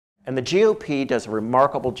And the GOP does a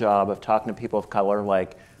remarkable job of talking to people of color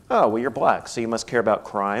like, oh, well, you're black, so you must care about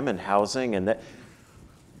crime and housing and that.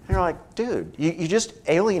 And you're like, dude, you just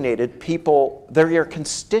alienated people. They're your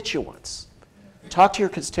constituents. Talk to your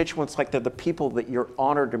constituents like they're the people that you're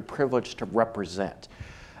honored and privileged to represent.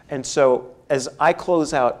 And so as I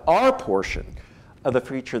close out our portion of the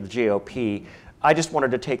future of the GOP, I just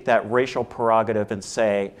wanted to take that racial prerogative and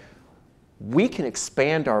say, we can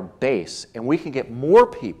expand our base and we can get more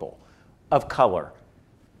people of color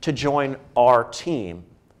to join our team,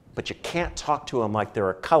 but you can't talk to them like they're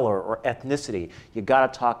a color or ethnicity. You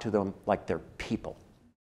got to talk to them like they're people.